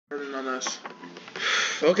on us.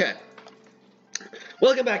 Okay.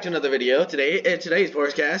 Welcome back to another video. Today's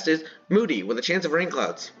forecast is moody with a chance of rain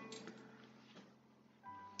clouds.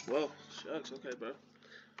 Well, shucks. Okay, bro.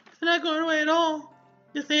 They're not going away at all.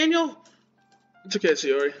 Nathaniel, It's okay,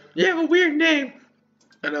 sayouri. you have a weird name.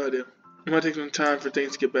 I know I do. It might take some time for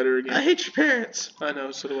things to get better again. I hate your parents. I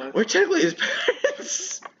know, so do I. We're technically his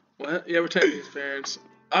parents. What? Yeah, we're technically his parents.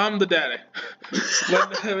 I'm the daddy.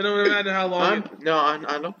 But no matter how long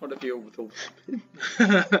I don't want to deal with a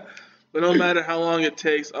but no matter how long it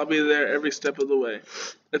takes, I'll be there every step of the way.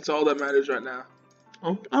 That's all that matters right now.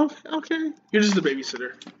 Oh, okay. You're just the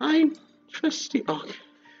babysitter. I trust you. Okay.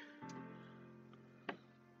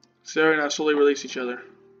 Sarah and I slowly release each other.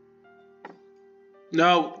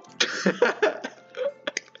 No.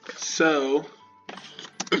 So,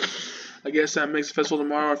 I guess that makes the festival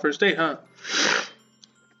tomorrow our first date, huh?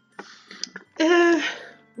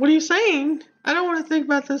 What are you saying? I don't want to think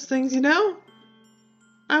about those things, you know?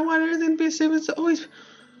 I want everything to be the same as always.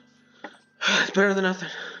 It's better than nothing.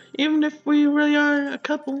 Even if we really are a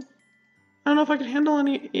couple. I don't know if I can handle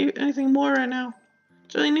anything more right now.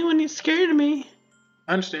 It's really new and it's scary to me.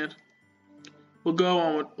 I understand. We'll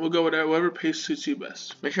go with whatever pace suits you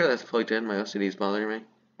best. Make sure that's plugged in. My OCD is bothering me.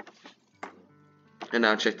 And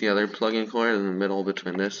now check the other plug-in cord in the middle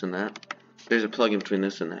between this and that. There's a plug-in between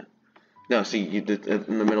this and that. No, see, in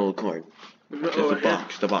the middle of the cord. There's the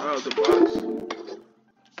box. The box. Oh, the box.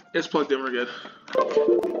 It's plugged in. We're good.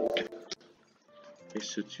 It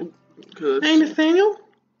suits you. Good. Hey, Nathaniel?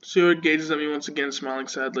 Seward gazes at me once again, smiling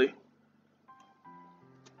sadly.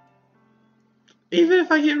 Even if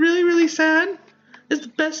I get really, really sad, it's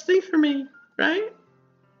the best thing for me, right?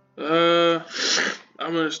 I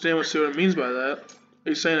don't understand what Seward means by that. Are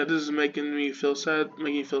you saying that this is making you feel sad,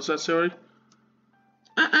 Seward?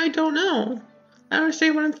 I don't know. I don't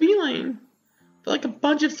understand what I'm feeling. I feel like a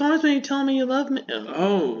bunch of thorns when you tell me you love me.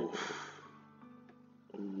 Oh.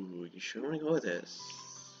 Ooh, you sure want to go with this?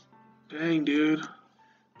 Dang, dude.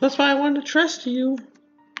 That's why I wanted to trust you.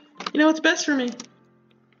 You know what's best for me.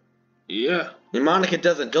 Yeah. And Monica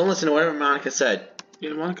doesn't. Don't listen to whatever Monica said.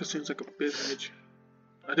 Yeah, Monica seems like a bitch.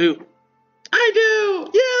 I do. I do!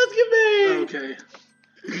 Yeah, let's get married! Okay.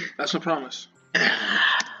 That's my promise.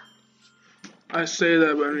 I say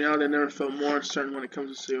that, but in reality I never felt more uncertain when it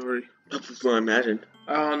comes to Sayori. Well, I imagine.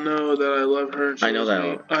 I don't know that I love her and she loves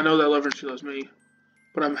me. I know that I love her and she loves me.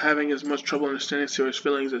 But I'm having as much trouble understanding Sayori's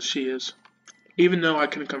feelings as she is. Even though I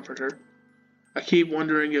can comfort her. I keep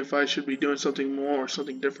wondering if I should be doing something more or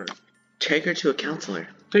something different. Take her to a counselor.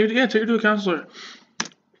 Take her to a counselor.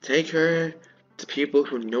 Take her to people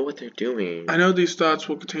who know what they're doing. I know these thoughts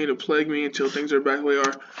will continue to plague me until things are back the way they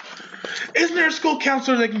are. Isn't there a school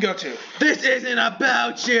counselor they can go to? This isn't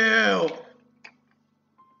about you!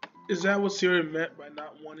 Is that what Siri meant by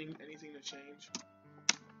not wanting anything to change?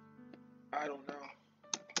 I don't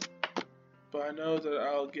know. But I know that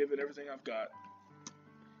I'll give it everything I've got.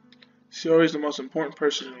 Siri's the most important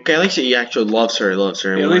person to me. Okay, at least he actually loves her, and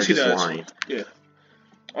yeah, at least he does. Lying. Yeah.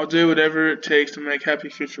 I'll do whatever it takes to make a happy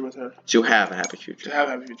future with her. To have a happy future. To have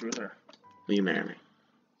a happy future with her. Will you marry me?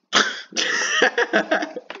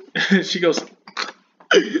 She goes,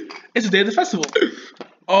 it's the day of the festival.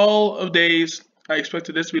 All of days, I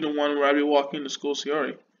expected this to be the one where I'd be walking to school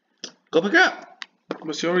Sayori. Go pick her up. But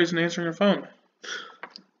Sayori isn't answering her phone.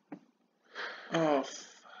 Oh,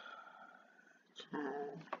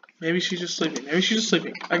 maybe she's just sleeping.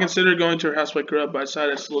 I considered going to her house to wake her up, but I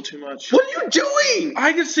decided it's a little too much. What are you doing?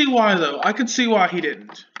 I can see why, though. I can see why he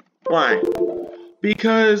didn't. Why?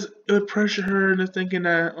 Because it would pressure her into thinking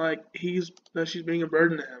that, she's being a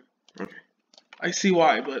burden to him. Okay. I see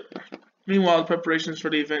why, but meanwhile, the preparations for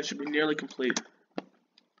the event should be nearly complete.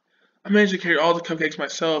 I managed to carry all the cupcakes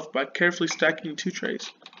myself by carefully stacking 2 trays.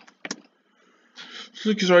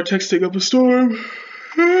 Suzuki's already texting up a storm.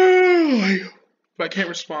 But I can't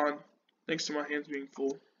respond, thanks to my hands being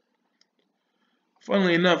full.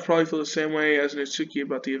 Funnily enough, probably feel the same way as Natsuki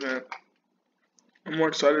about the event. I'm more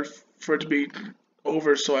excited for it to be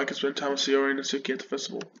over so I can spend time with Sayori and Natsuki at the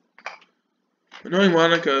festival. But knowing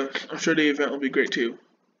Monica, I'm sure the event will be great too.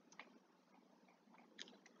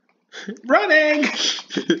 Running!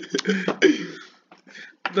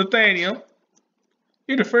 Nathaniel,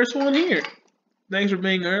 you're the first one here. Thanks for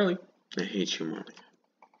being early. I hate you, Monica.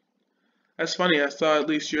 That's funny, I thought at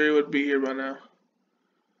least Yuri would be here by now.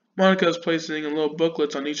 Monica is placing little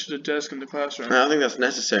booklets on each of the desks in the classroom. I don't think that's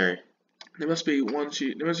necessary. There must be one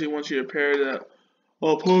sheet of paper that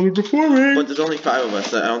I'll probably be performing. But there's only 5 of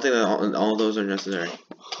us. I don't think that all of those are necessary.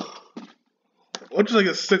 What is like a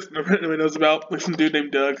 6th number nobody knows about? Like some dude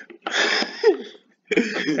named Doug.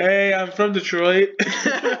 Hey, I'm from Detroit.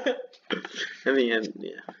 In the end,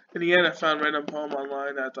 yeah. In the end, I found a random poem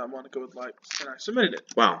online that I thought Monica would like, and I submitted it.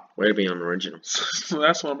 Wow, way to be unoriginal. So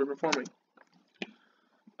that's what I'll be performing.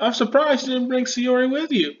 I'm surprised you didn't bring Sayouri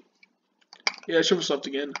with you. Yeah, she overslept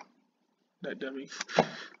again. That dummy.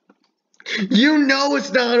 You know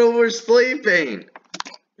it's not oversleeping.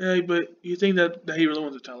 Yeah, but you think that he really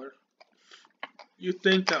wants to tell her. You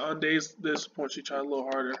think that on days this point she tried a little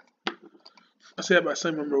harder. I say that, but I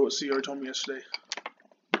still remember what Sayouri told me yesterday.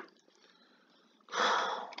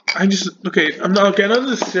 I know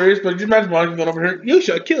this is serious, but you imagine Monica going over here. You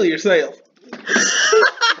should kill yourself.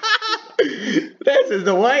 This is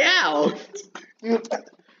the way out.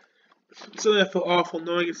 Suddenly I feel awful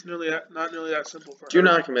knowing it's not nearly that simple for her. Do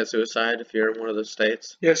not commit suicide if you're in one of those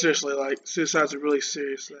states. Yeah, seriously, like, suicide's a really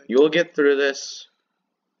serious thing. You will get through this.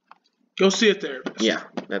 Go see a therapist. Yeah,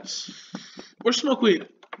 that's... Or smoke weed.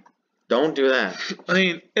 Don't do that. I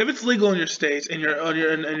mean, if it's legal in your states and you're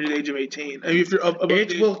under the age of 18, I mean, if you're above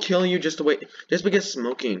it will kill you just because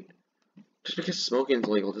smoking is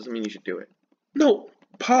legal doesn't mean you should do it. No,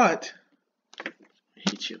 pot. I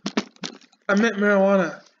hate you. I meant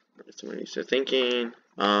marijuana. That's when you start thinking.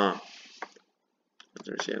 That's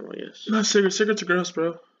understandable, yes. No, cigarettes are gross,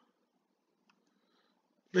 bro.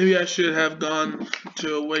 Maybe I should have gone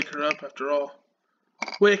to wake her up after all.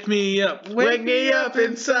 Wake me up. Wake me up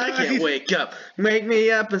inside. I can't wake up. Wake me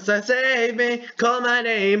up inside. Save me. Call my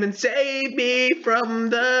name and save me from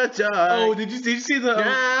the dark. Oh, did you see the?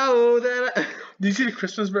 Now that did you see the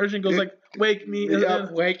Christmas version? It goes like, "Wake me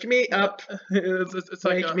up. Wake me up. It's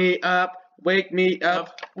like wake me up. Wake me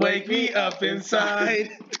up. Wake me up inside.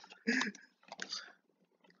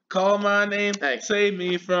 Call my name. Hey. Save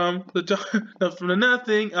me from the dark, from the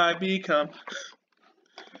nothing I become.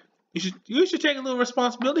 You should take a little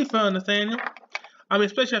responsibility for her, Nathaniel. I mean,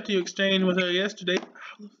 especially after you exchanged with her yesterday.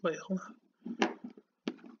 Wait, hold on.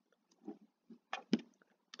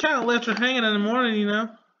 Kind of left her hanging in the morning, you know.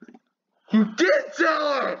 You did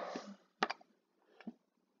tell her.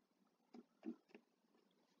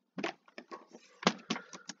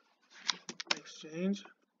 Exchange.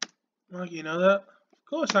 Mark, you know that? Of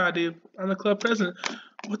course I do. I'm the club president.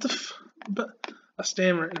 What the But I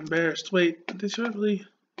stammer, embarrassed. Wait, did you really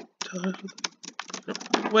tell her?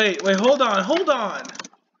 Wait, hold on.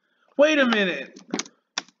 Wait a minute.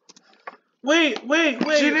 Wait.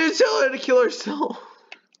 She didn't tell her to kill herself.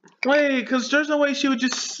 Wait, because there's no way she would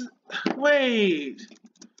just... Wait.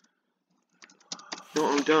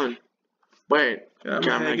 No, I'm done. Wait. Get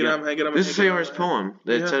out This is Sayouri's poem.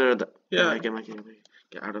 They said her Yeah. Get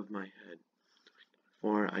out of my head.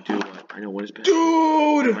 Or I do what? I know what is best.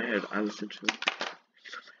 Dude! In my head, I listen to it.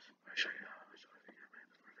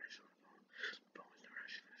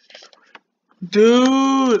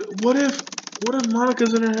 Dude! What if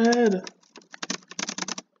Monica's in her head?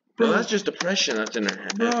 Bro, that's just depression that's in her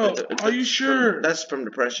head. Bro, are you sure? That's from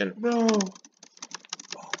depression. Bro. Oh my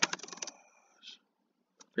gosh.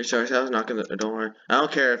 Hey, sorry, I was knocking the door. Worry. I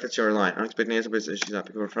don't care if it's your line. I don't expect an answer, but she's not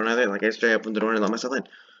picking up her phone either. Like, I straight opened the door and let myself in.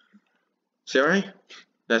 Sorry?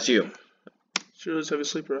 That's you. She was a heavy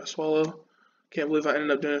sleeper. I swallow. Can't believe I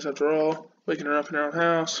ended up doing this after all. Waking her up in her own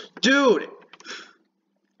house. Dude!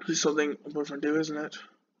 This is something a boyfriend do, isn't it?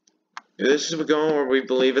 This is going where we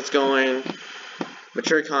believe it's going.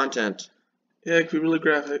 Mature content. Yeah, it could be really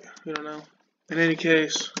graphic. We don't know. In any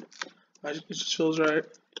case, it just feels right.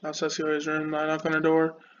 Outside Sayouri's room, I knock on her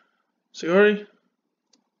door. Sayouri?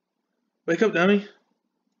 Wake up, dummy.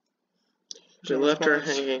 They left her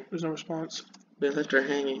hanging. There's no response. They left her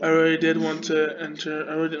hanging. I really didn't want to enter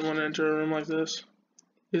a room like this.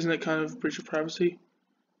 Isn't it kind of a breach of privacy?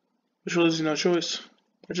 Which really leaves you no choice.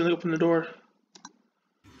 I gently open the door.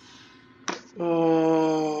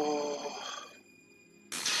 Oh.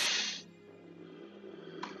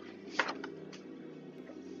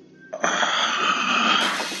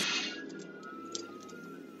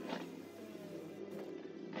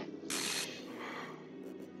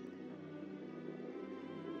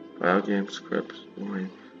 File game scripts. Warning.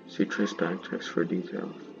 See trace back text for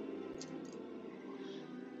details.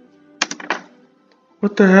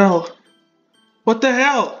 What the hell? What the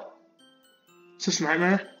hell? Is this a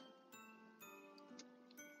nightmare?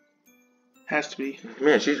 Has to be.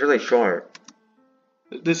 Man, she's really short.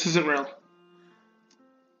 This isn't real.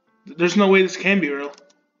 There's no way this can be real.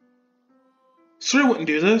 Suri wouldn't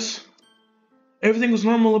do this. Everything was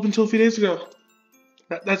normal up until a few days ago.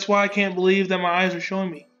 That's why I can't believe that my eyes are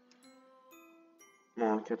showing me.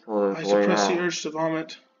 Monica told I us the way suppressed the out. urge to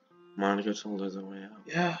vomit. Monica told us the way out.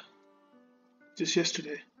 Yeah. Just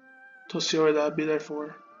yesterday. Told Sayouri that I'd be there for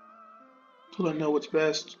her. Told her I know what's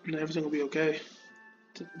best and everything will be okay.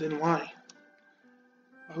 Then why?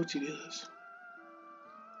 Why would you do this?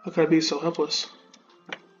 How could I be so helpless?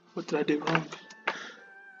 What did I do wrong?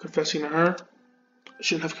 Confessing to her? I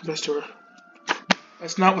shouldn't have confessed to her.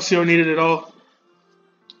 That's not what Sayouri needed at all.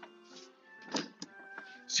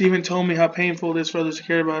 She even told me how painful it is for others to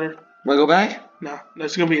care about her. Wanna go back? Nah,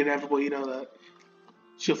 that's gonna be inevitable, you know that.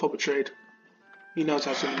 She'll feel betrayed. You know it's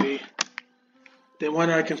how it's gonna be. Then why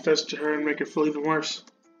did I confess to her and make her feel even worse?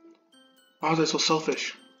 Why was I so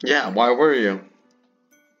selfish? Yeah, why were you?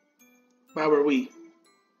 Why were we?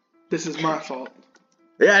 This is my fault.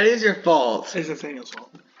 Yeah, it is your fault. It's Nathaniel's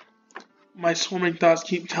fault. My swarming thoughts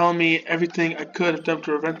keep telling me everything I could have done to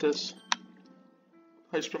prevent this.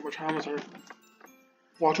 I spent more time with her.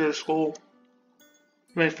 Watched her at school.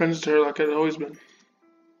 Made friends with her like I'd always been.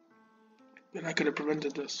 And I could have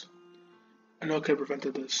prevented this. I know I could have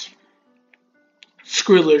prevented this.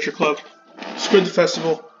 Screw the literature club. Screw the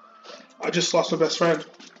festival. I just lost my best friend.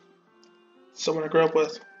 Someone I grew up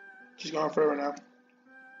with. She's gone forever now.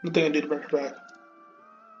 Nothing I can do to bring her back.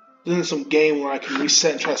 This isn't some game where I can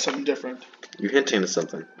reset and try something different. You're hinting at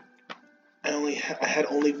something. I had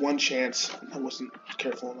only one chance, and I wasn't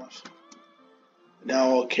careful enough.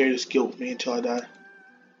 Now I'll carry this guilt with me until I die.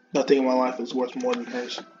 Nothing in my life is worth more than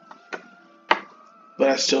hers. But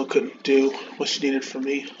I still couldn't do what she needed from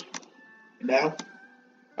me. And now,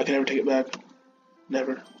 I can never take it back.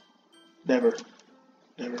 Never. Never.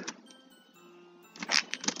 Never.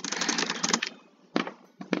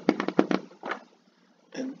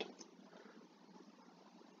 And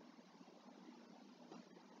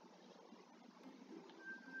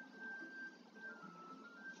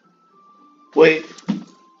wait.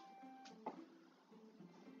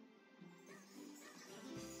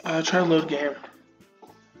 Try to load game.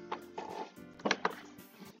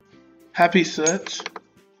 Happy set.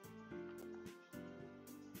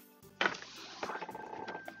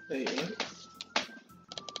 There you go.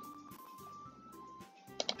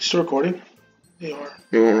 Still recording? They are.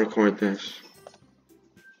 It won't record this.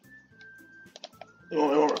 It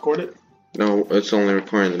won't record it? No, it's only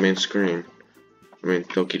recording the main screen. I mean,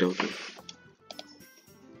 Doki.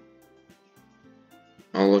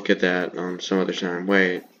 I'll look at that some other time.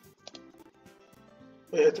 Wait.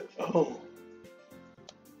 Wait. Oh.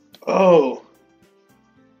 Oh.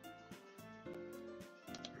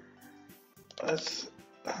 That's.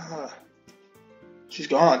 She's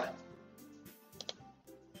gone.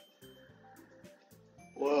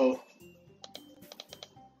 Whoa.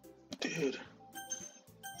 Dude.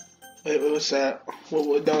 Wait, what's that?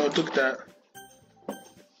 What no, look at that.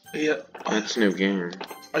 Yeah. That's a new game.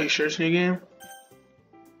 Are you sure it's a new game?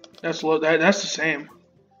 That's that's the same.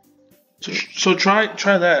 So try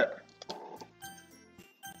that.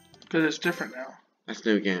 Cause it's different now. That's a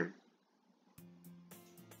new game.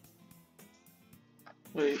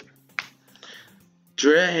 Wait.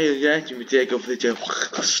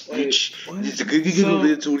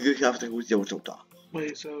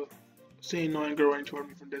 Wait, so seeing annoying girl running toward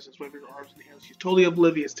me from distance, waving her arms and hands, she's totally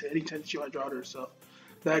oblivious to any tension she might draw to herself.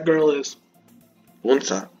 That girl is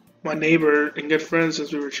my neighbor and good friend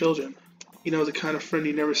since we were children. You know, the kind of friend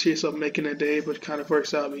you never see yourself making a day, but kind of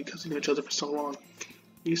works out because you know each other for so long.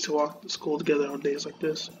 We used to walk to school together on days like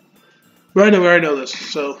this. But I already know this,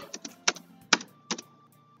 so.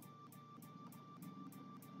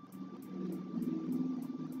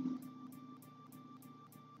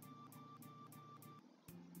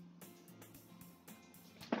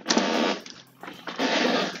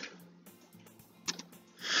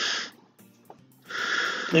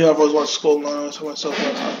 Maybe I've always watched school and I tell myself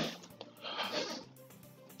all the time.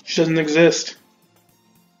 She doesn't exist.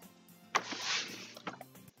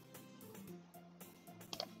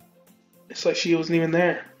 It's like she wasn't even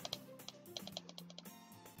there.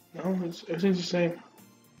 No, everything's the same.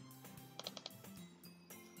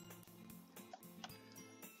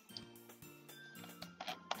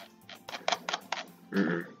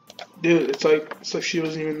 Dude, it's like she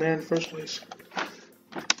wasn't even there in the first place.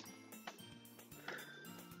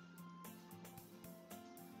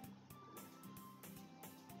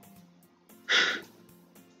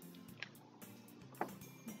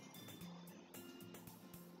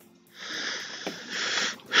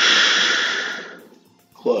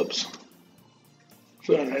 Clubs.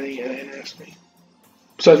 So I don't think that interests me.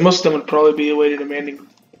 Besides, most of them would probably be a way to demanding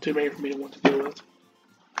for me to want to deal with.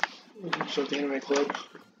 So the anime club.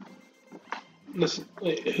 Listen,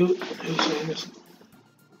 wait, who's saying this?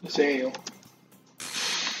 Nathaniel.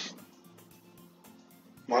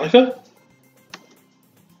 Monica?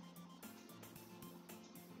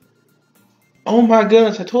 Oh my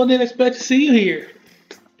goodness, I totally didn't expect to see you here.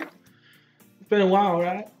 It's been a while,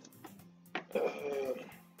 right?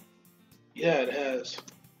 Yeah, it has.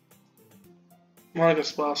 Monica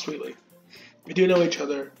smiles sweetly. We do know each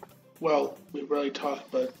other. Well, we rarely talk,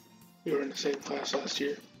 but we were in the same class last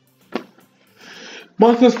year.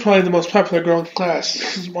 Monica's probably the most popular girl in class.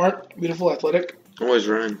 Smart, beautiful, athletic. Always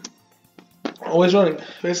running. Always running.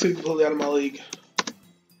 Basically completely out of my league.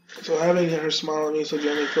 So having her smile at me so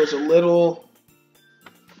gently feels a little...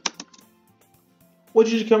 What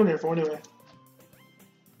did you come in here for anyway?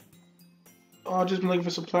 Oh, I've just been looking for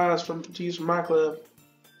supplies to use for my club.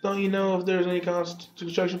 Don't you know if there's any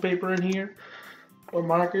construction paper in here? Or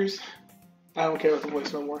markers? I don't care about the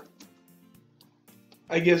voice no more.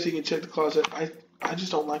 I guess you can check the closet. I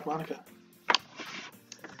just don't like Monica.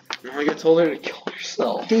 Monica told her to kill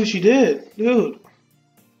herself. Dude, she did. Dude.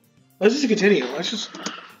 Let's just continue. Let's just...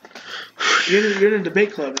 You're in a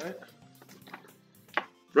debate club, right?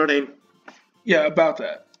 Running. Yeah, about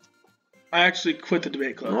that. I actually quit the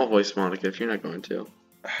debate club. I'll voice Monica if you're not going to.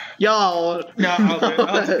 Y'all. No,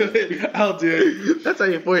 I'll do it. I'll do it. That's how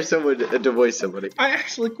you force someone to voice somebody. I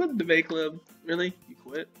actually quit the debate club. Really? You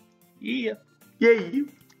quit? Yeah. Yeah, you.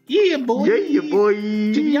 Yeah, boy. Yeah, boy.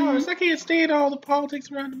 To be honest, I can't stand all the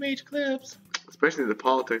politics around the major clubs. Especially the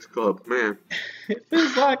politics club, man. It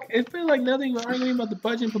feels like nothing but arguing about the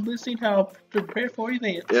budget and publicity and how to prepare for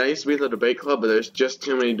events. Yeah, I used to be in the debate club, but there's just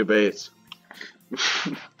too many debates.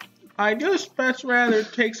 I just much rather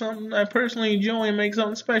take something I personally enjoy and make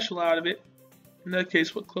something special out of it. In that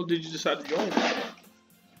case, what club did you decide to join?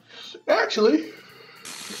 Actually,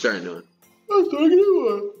 Starting to it. I was talking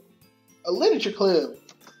to a literature club.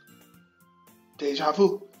 Deja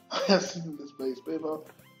vu. I have seen this place, babe.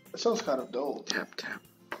 It sounds kind of dull. Tap, tap.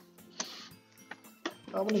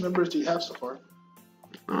 How many members do you have so far?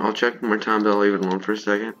 I'll check one more time, but I'll leave it alone for a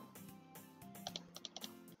second.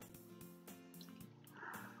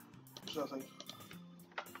 There's nothing.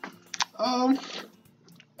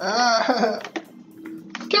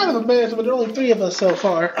 It's kind of embarrassing, but there are only 3 of us so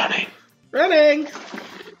far. Running!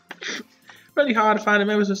 Really hard to find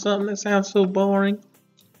members of something that sounds so boring.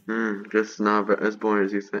 Just not as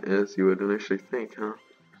boring as you would initially think, huh?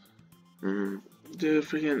 Dude,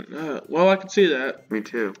 freaking, well, I can see that. Me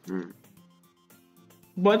too.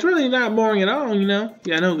 But it's really not boring at all, you know?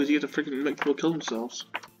 Yeah, I know, because you have to freaking make people kill themselves.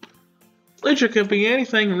 Literature could be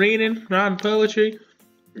anything, reading, writing poetry.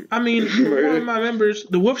 I mean, one of my members,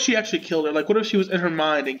 what if she actually killed her? Like, what if she was in her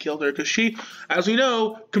mind and killed her? Because she, as we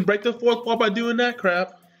know, can break the 4th wall by doing that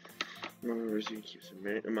crap. Members, you keep some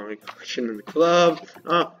amount of collection in the club.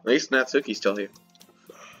 Oh, at least Natsuki's still here.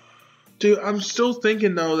 Dude, I'm still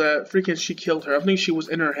thinking, though, that freaking she killed her. I think she was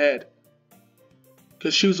in her head.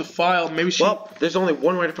 Because she was a file. Maybe she... Well, there's only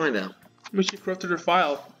one way to find out. Maybe she corrupted her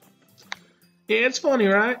file. Yeah, it's funny,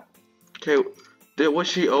 right? Okay, was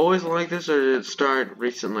she always like this, or did it start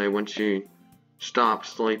recently when she stopped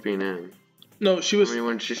sleeping in? No, she was... I mean,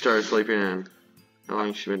 when she started sleeping in. How long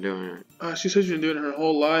has she been doing it? She said she's been doing it her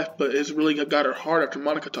whole life, but it's really got her hard after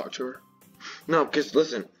Monica talked to her. No, because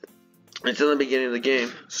listen, it's in the beginning of the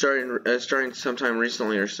game, starting sometime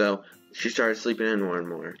recently or so. She started sleeping in more and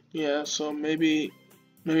more. Yeah, so maybe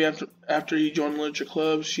after you joined the literature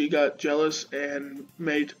club, she got jealous and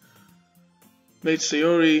made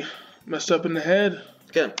Sayori messed up in the head.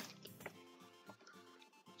 Good.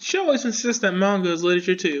 She always insists that manga is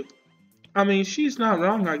literature too. I mean, she's not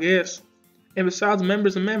wrong, I guess. And besides, a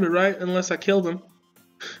member's a member, right? Unless I kill them.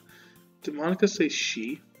 Did Monica say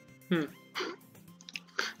she?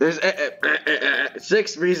 There's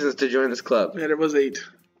 6 reasons to join this club. Yeah, there was 8.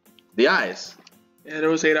 The eyes. Yeah, there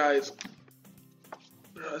was 8 eyes.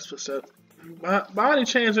 Oh, that's what's up. By any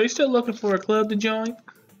chance, are you still looking for a club to join?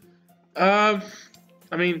 I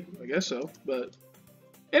mean, I guess so, but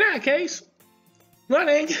in that case,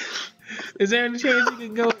 running. Is there any chance you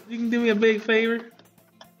can do me a big favor?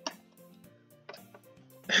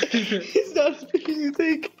 He's not as big as you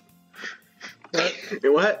think. What?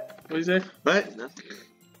 What? What do you say? What? Nothing.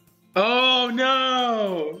 Oh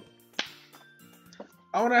no!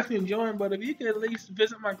 I would actually join, but if you could at least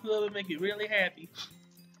visit my club and make me really happy.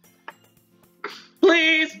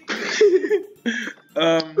 Please!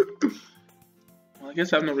 Well, I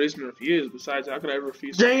guess I have no reason to refuse. Besides, how could I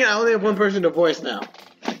refuse? Dang it, I only have one person to voice now.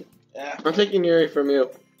 Yeah. I'm taking Yuri from you.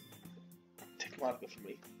 Take Monica from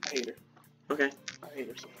me. I hate her. Okay. I hate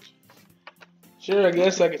her so much. Sure, I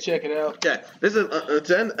guess I could check it out. Okay, this is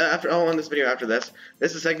to end I'll end this video after this.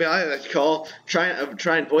 This is a segment I like to call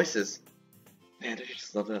trying voices. Man, I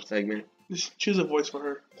just love that segment. Just choose a voice for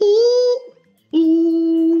her.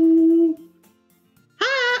 Ooh.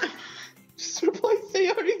 Ah. Just replace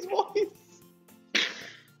Sayori's voice.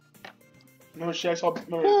 Remember she actually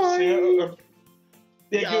remember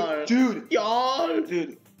yeah, dude. Y'all.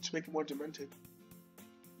 Dude, to make it more demented.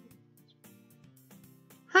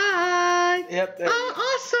 Yep. There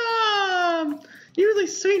Oh, awesome! You're really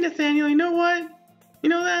sweet, Nathaniel. You know what? You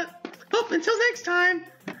know that? Oh, until next time,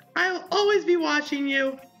 I'll always be watching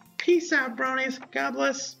you. Peace out, bronies. God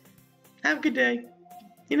bless. Have a good day.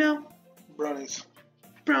 You know? Brownies.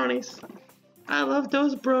 Brownies. I love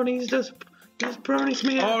those bronies. Those bronies,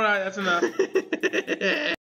 man. Alright, that's enough.